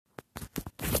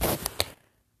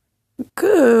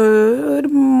Good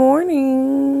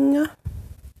morning.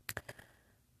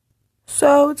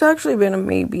 So it's actually been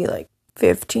maybe like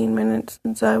 15 minutes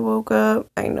since I woke up.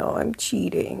 I know I'm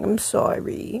cheating. I'm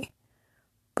sorry.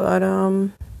 But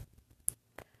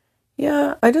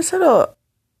yeah, I just had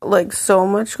so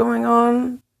much going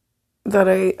on that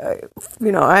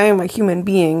I am a human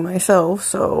being myself,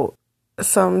 so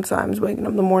sometimes waking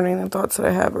up in the morning, the thoughts that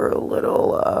I have are a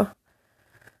little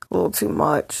too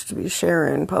much to be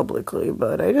sharing publicly,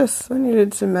 but I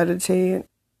needed to meditate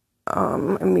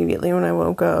immediately when I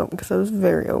woke up because I was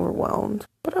very overwhelmed.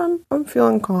 But I'm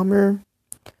feeling calmer.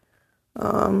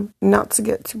 Not to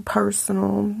get too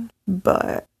personal,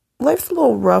 but life's a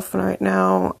little rough right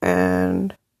now,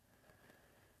 and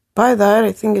by that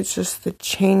I think it's just the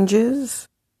changes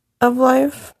of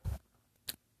life.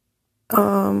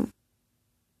 I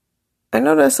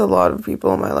notice a lot of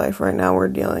people in my life right now are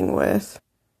dealing with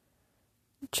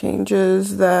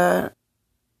changes that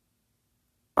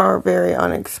are very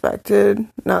unexpected.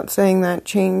 Not saying that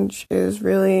change is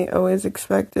really always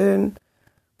expected,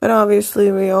 but obviously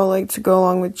we all like to go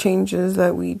along with changes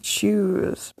that we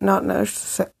choose, not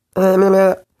necessarily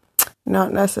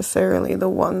the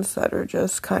ones that are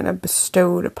just kind of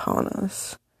bestowed upon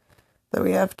us, that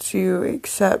we have to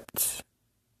accept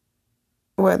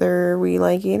whether we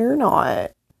like it or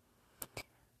not.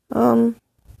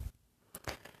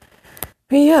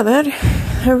 But yeah, that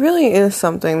really is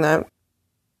something that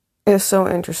is so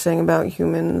interesting about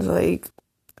humans. Like,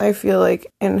 I feel like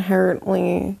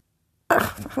inherently, I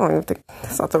don't even think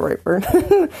that's not the right word.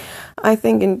 I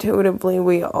think intuitively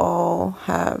we all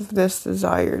have this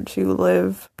desire to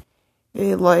live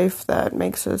a life that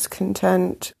makes us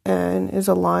content and is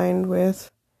aligned with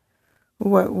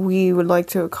what we would like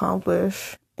to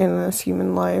accomplish in this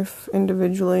human life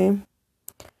individually.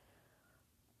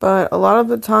 But a lot of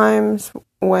the times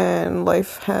when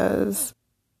life has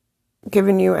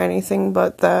given you anything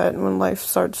but that, when life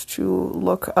starts to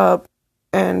look up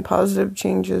and positive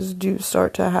changes do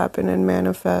start to happen and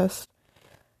manifest,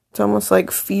 it's almost like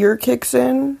fear kicks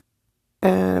in,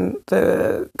 and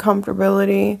the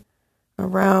comfortability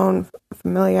around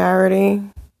familiarity.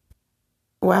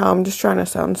 Wow, I'm just trying to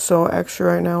sound so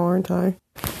extra right now, aren't I?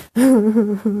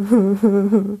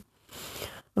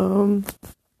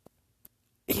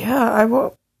 Yeah, I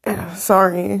will.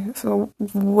 Sorry, so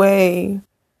way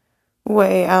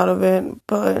out of it,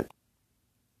 but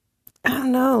I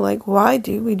don't know, like, why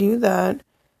do we do that?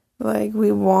 Like,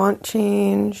 we want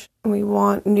change, we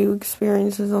want new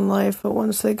experiences in life, but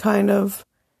once they kind of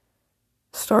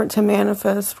start to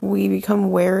manifest, we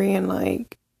become wary and,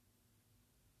 like,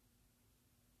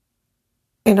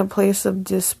 in a place of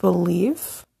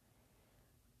disbelief.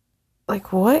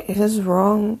 Like, what is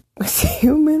wrong with the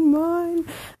human mind?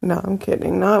 No, I'm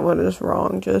kidding. Not what is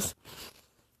wrong. Just,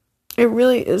 it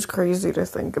really is crazy to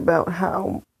think about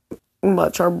how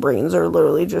much our brains are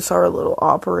literally just our little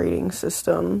operating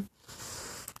system.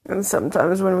 And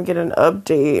sometimes when we get an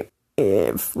update,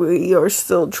 if we are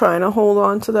still trying to hold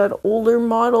on to that older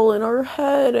model in our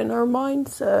head and our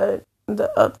mindset,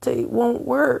 the update won't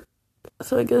work.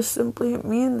 So I guess simply it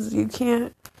means you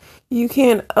can't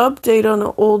update on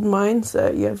an old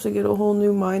mindset. You have to get a whole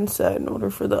new mindset in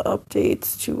order for the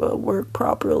updates to work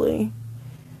properly.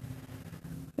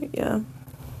 But yeah, I'm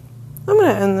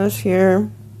gonna end this here.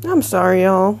 I'm sorry,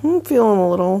 y'all. I'm feeling a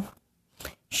little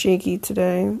shaky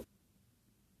today.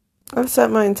 I've set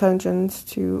my intentions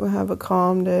to have a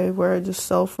calm day where I just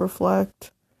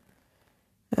self-reflect,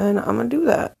 and I'm gonna do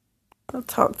that. I'll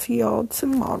talk to y'all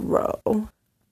tomorrow.